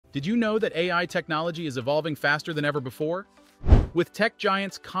Did you know that AI technology is evolving faster than ever before? With tech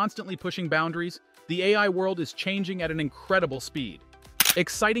giants constantly pushing boundaries, the AI world is changing at an incredible speed.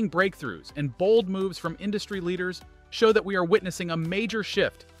 Exciting breakthroughs and bold moves from industry leaders show that we are witnessing a major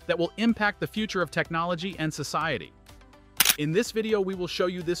shift that will impact the future of technology and society. In this video, we will show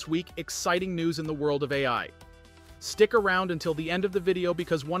you this week exciting news in the world of AI. Stick around until the end of the video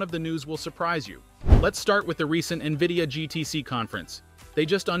because one of the news will surprise you. Let's start with the recent NVIDIA GTC conference. They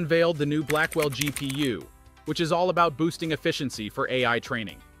just unveiled the new Blackwell GPU, which is all about boosting efficiency for AI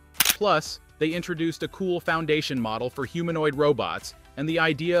training. Plus, they introduced a cool foundation model for humanoid robots and the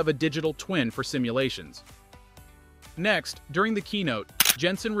idea of a digital twin for simulations. Next, during the keynote,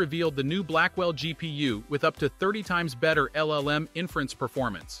 Jensen revealed the new Blackwell GPU with up to 30 times better LLM inference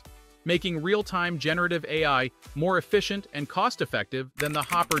performance, making real-time generative AI more efficient and cost-effective than the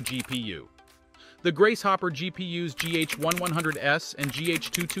Hopper GPU. The Grace Hopper GPU's GH1100S and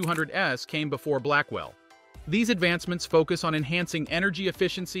GH2200S came before Blackwell. These advancements focus on enhancing energy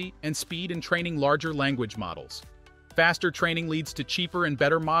efficiency and speed in training larger language models. Faster training leads to cheaper and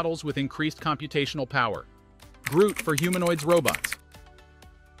better models with increased computational power. Groot for humanoids robots.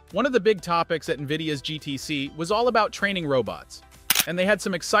 One of the big topics at NVIDIA's GTC was all about training robots, and they had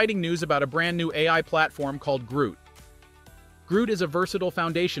some exciting news about a brand new AI platform called Groot. Groot is a versatile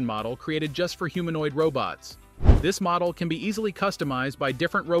foundation model created just for humanoid robots. This model can be easily customized by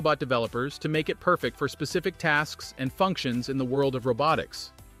different robot developers to make it perfect for specific tasks and functions in the world of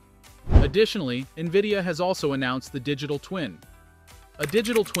robotics. Additionally, NVIDIA has also announced the digital twin. A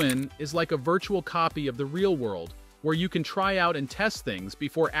digital twin is like a virtual copy of the real world, where you can try out and test things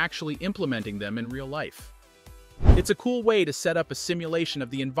before actually implementing them in real life. It's a cool way to set up a simulation of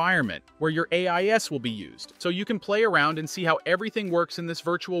the environment where your AIS will be used, so you can play around and see how everything works in this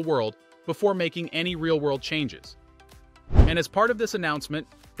virtual world before making any real-world changes. And as part of this announcement,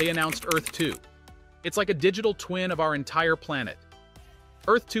 they announced Earth 2. It's like a digital twin of our entire planet.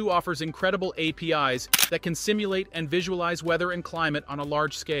 Earth 2 offers incredible APIs that can simulate and visualize weather and climate on a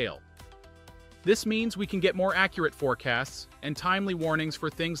large scale. This means we can get more accurate forecasts and timely warnings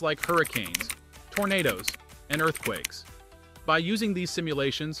for things like hurricanes, tornadoes, and earthquakes. By using these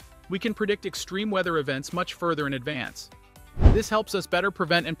simulations, we can predict extreme weather events much further in advance. This helps us better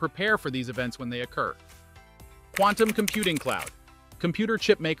prevent and prepare for these events when they occur. Quantum Computing Cloud. Computer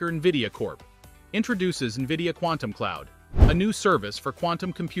chipmaker NVIDIA Corp. introduces NVIDIA Quantum Cloud, a new service for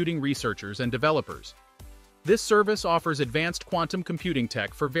quantum computing researchers and developers. This service offers advanced quantum computing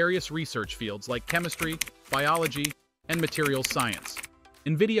tech for various research fields like chemistry, biology, and materials science.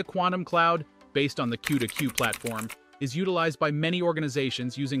 NVIDIA Quantum Cloud, based on the Q2Q platform, is utilized by many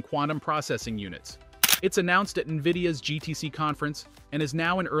organizations using quantum processing units. It's announced at NVIDIA's GTC conference and is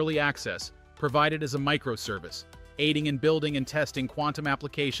now in early access, provided as a microservice, aiding in building and testing quantum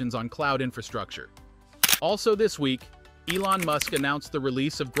applications on cloud infrastructure. Also this week, Elon Musk announced the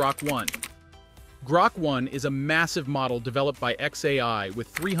release of Grok 1. Grok 1 is a massive model developed by xAI with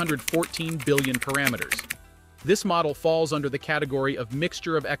 314 billion parameters. This model falls under the category of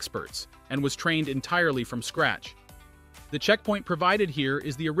mixture of experts and was trained entirely from scratch. The checkpoint provided here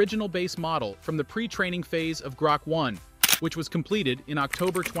is the original base model from the pre-training phase of Grok 1, which was completed in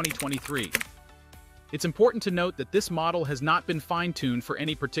October 2023. It's important to note that this model has not been fine-tuned for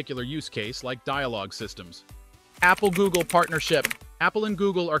any particular use case like dialogue systems. Apple-Google partnership. Apple and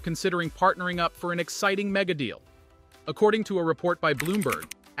Google are considering partnering up for an exciting mega deal. According to a report by Bloomberg,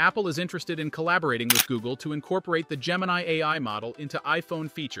 Apple is interested in collaborating with Google to incorporate the Gemini AI model into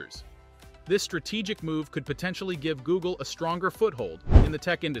iPhone features. This strategic move could potentially give Google a stronger foothold in the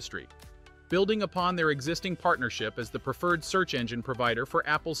tech industry, building upon their existing partnership as the preferred search engine provider for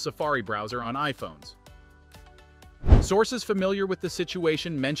Apple's Safari browser on iPhones. Sources familiar with the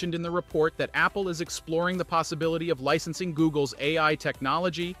situation mentioned in the report that Apple is exploring the possibility of licensing Google's AI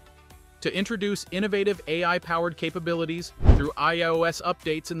technology to introduce innovative AI-powered capabilities through iOS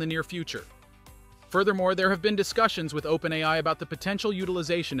updates in the near future. Furthermore, there have been discussions with OpenAI about the potential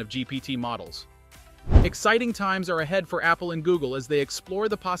utilization of GPT models. Exciting times are ahead for Apple and Google as they explore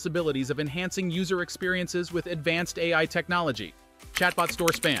the possibilities of enhancing user experiences with advanced AI technology. Chatbot Store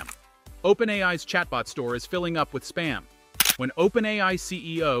Spam. OpenAI's chatbot store is filling up with spam. When OpenAI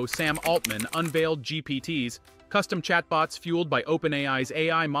CEO Sam Altman unveiled GPTs, custom chatbots fueled by OpenAI's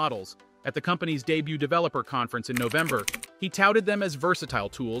AI models, at the company's debut developer conference in November, he touted them as versatile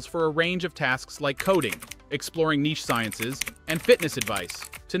tools for a range of tasks like coding, exploring niche sciences, and fitness advice,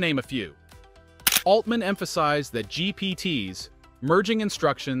 to name a few. Altman emphasized that GPTs, merging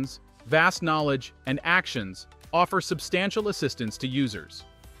instructions, vast knowledge, and actions, offer substantial assistance to users.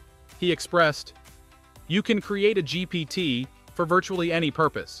 He expressed, "You can create a GPT for virtually any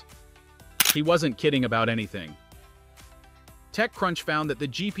purpose. He wasn't kidding about anything. TechCrunch found that the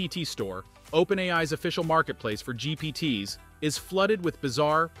GPT Store, OpenAI's official marketplace for GPTs, is flooded with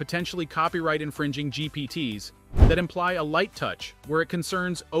bizarre, potentially copyright-infringing GPTs that imply a light touch where it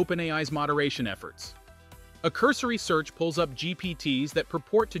concerns OpenAI's moderation efforts. A cursory search pulls up GPTs that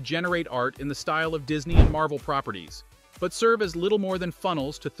purport to generate art in the style of Disney and Marvel properties, but serve as little more than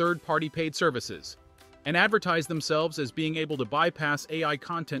funnels to third-party paid services, and advertise themselves as being able to bypass AI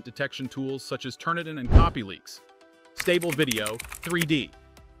content detection tools such as Turnitin and CopyLeaks. Stable Video 3D.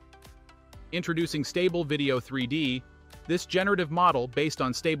 Introducing Stable Video 3D, this generative model based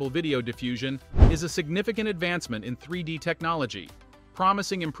on stable video diffusion is a significant advancement in 3D technology,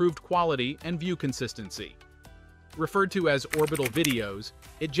 promising improved quality and view consistency. Referred to as orbital videos,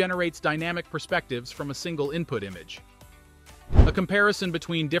 it generates dynamic perspectives from a single input image. A comparison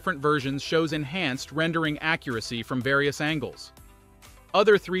between different versions shows enhanced rendering accuracy from various angles.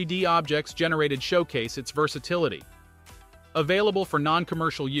 Other 3D objects generated showcase its versatility. Available for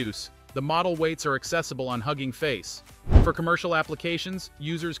non-commercial use, the model weights are accessible on Hugging Face. For commercial applications,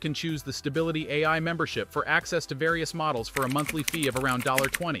 users can choose the Stability AI membership for access to various models for a monthly fee of around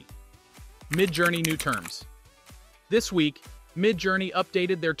 $20. Midjourney new terms. This week, Midjourney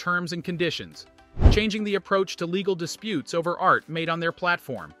updated their terms and conditions, changing the approach to legal disputes over art made on their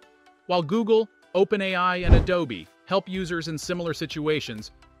platform. While Google, OpenAI, and Adobe help users in similar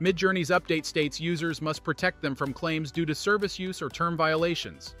situations, Midjourney's update states users must protect them from claims due to service use or term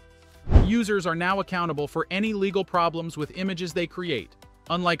violations. Users are now accountable for any legal problems with images they create,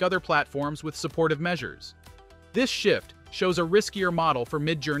 unlike other platforms with supportive measures. This shift shows a riskier model for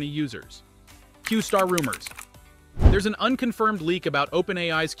Midjourney users. Q-Star rumors. There's an unconfirmed leak about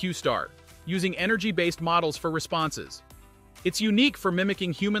OpenAI's Q-Star, using energy-based models for responses. It's unique for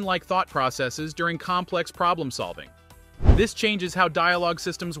mimicking human-like thought processes during complex problem-solving. This changes how dialogue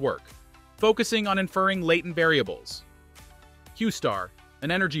systems work, focusing on inferring latent variables. Q-Star,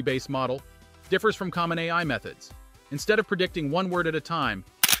 an energy-based model, differs from common AI methods. Instead of predicting one word at a time,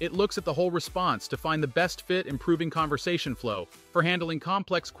 it looks at the whole response to find the best fit, improving conversation flow for handling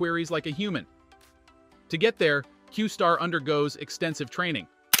complex queries like a human. To get there, Q-Star undergoes extensive training.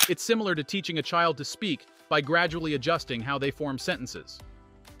 It's similar to teaching a child to speak by gradually adjusting how they form sentences.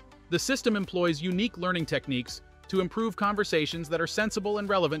 The system employs unique learning techniques to improve conversations that are sensible and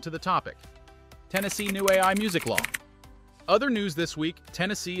relevant to the topic. Tennessee new AI music law. Other news this week,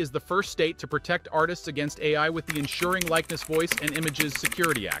 Tennessee is the first state to protect artists against AI with the Ensuring Likeness, Voice, and Images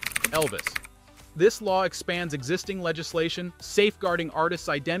Security Act, ELVIS. This law expands existing legislation, safeguarding artists'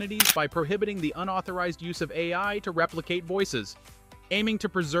 identities by prohibiting the unauthorized use of AI to replicate voices, aiming to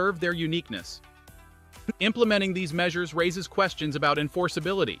preserve their uniqueness. Implementing these measures raises questions about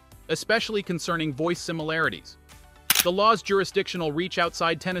enforceability, especially concerning voice similarities. The law's jurisdictional reach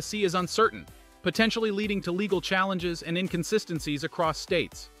outside Tennessee is uncertain, potentially leading to legal challenges and inconsistencies across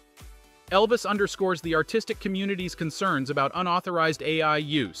states. ELVIS underscores the artistic community's concerns about unauthorized AI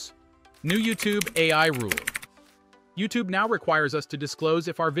use. New YouTube AI rule. YouTube now requires us to disclose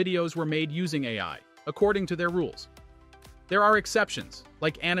if our videos were made using AI, according to their rules. There are exceptions,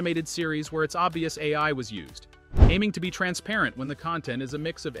 like animated series where it's obvious AI was used, aiming to be transparent when the content is a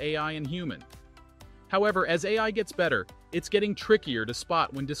mix of AI and human. However, as AI gets better, it's getting trickier to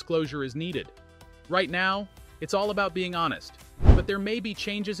spot when disclosure is needed. Right now, it's all about being honest, but there may be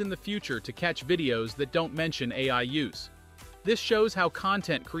changes in the future to catch videos that don't mention AI use. This shows how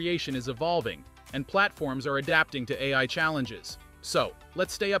content creation is evolving, and platforms are adapting to AI challenges. So,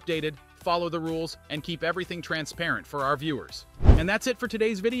 let's stay updated, follow the rules, and keep everything transparent for our viewers. And that's it for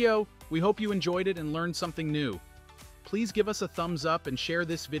today's video. We hope you enjoyed it and learned something new. Please give us a thumbs up and share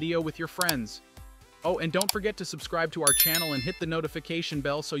this video with your friends. Oh, and don't forget to subscribe to our channel and hit the notification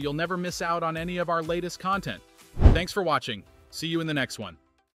bell so you'll never miss out on any of our latest content. Thanks for watching. See you in the next one.